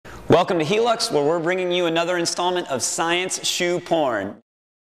Welcome to Heeluxe, where we're bringing you another installment of Science Shoe Porn.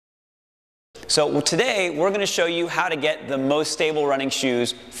 So today we're going to show you how to get the most stable running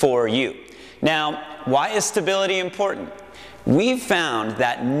shoes for you. Now, why is stability important? We've found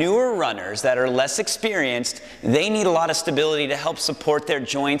that newer runners that are less experienced, they need a lot of stability to help support their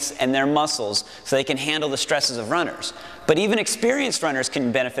joints and their muscles so they can handle the stresses of runners. But even experienced runners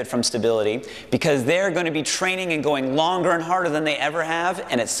can benefit from stability because they're going to be training and going longer and harder than they ever have,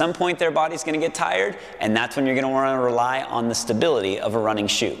 and at some point their body's going to get tired, and that's when you're going to want to rely on the stability of a running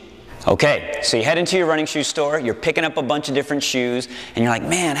shoe. Okay, so you head into your running shoe store, you're picking up a bunch of different shoes, and you're like,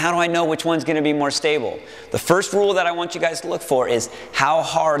 man, how do I know which one's going to be more stable? The first rule that I want you guys to look for is how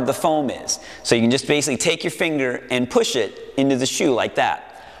hard the foam is. So you can just basically take your finger and push it into the shoe like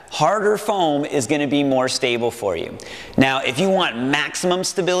that. Harder foam is going to be more stable for you. Now, if you want maximum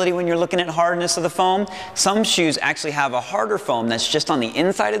stability when you're looking at hardness of the foam, some shoes actually have a harder foam that's just on the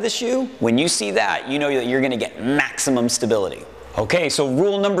inside of the shoe. When you see that, you know that you're going to get maximum stability. Okay, so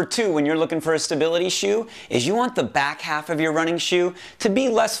rule number 2 when you're looking for a stability shoe is you want the back half of your running shoe to be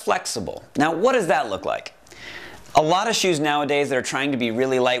less flexible. Now, what does that look like? A lot of shoes nowadays that are trying to be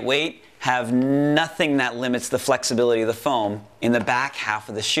really lightweight have nothing that limits the flexibility of the foam in the back half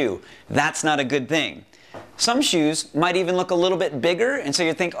of the shoe. That's not a good thing. Some shoes might even look a little bit bigger, and so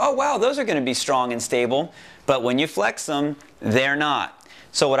you think, oh wow, those are going to be strong and stable, but when you flex them, they're not.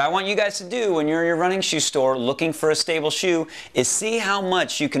 So what I want you guys to do when you're in your running shoe store looking for a stable shoe is see how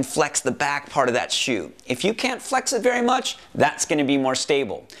much you can flex the back part of that shoe. If you can't flex it very much, that's going to be more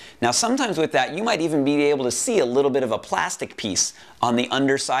stable. Now sometimes with that you might even be able to see a little bit of a plastic piece on the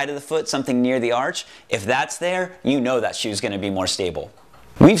underside of the foot, something near the arch. If that's there, you know that shoe's going to be more stable.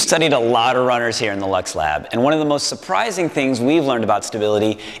 We've studied a lot of runners here in the Lux Lab, and one of the most surprising things we've learned about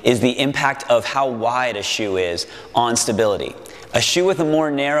stability is the impact of how wide a shoe is on stability. A shoe with a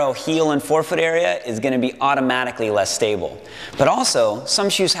more narrow heel and forefoot area is going to be automatically less stable. But also, some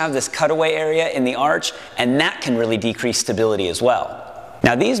shoes have this cutaway area in the arch, and that can really decrease stability as well.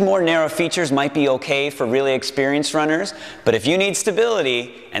 Now, these more narrow features might be okay for really experienced runners, but if you need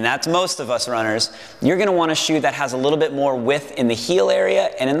stability, and that's most of us runners, you're going to want a shoe that has a little bit more width in the heel area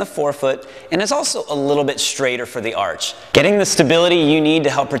and in the forefoot, and is also a little bit straighter for the arch. Getting the stability you need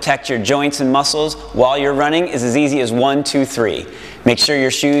to help protect your joints and muscles while you're running is as easy as 1, 2, 3. Make sure your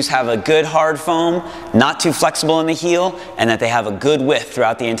shoes have a good hard foam, not too flexible in the heel, and that they have a good width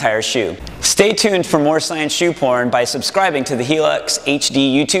throughout the entire shoe. Stay tuned for more science shoe porn by subscribing to the Heeluxe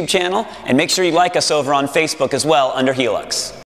HD YouTube channel, and make sure you like us over on Facebook as well under Heeluxe.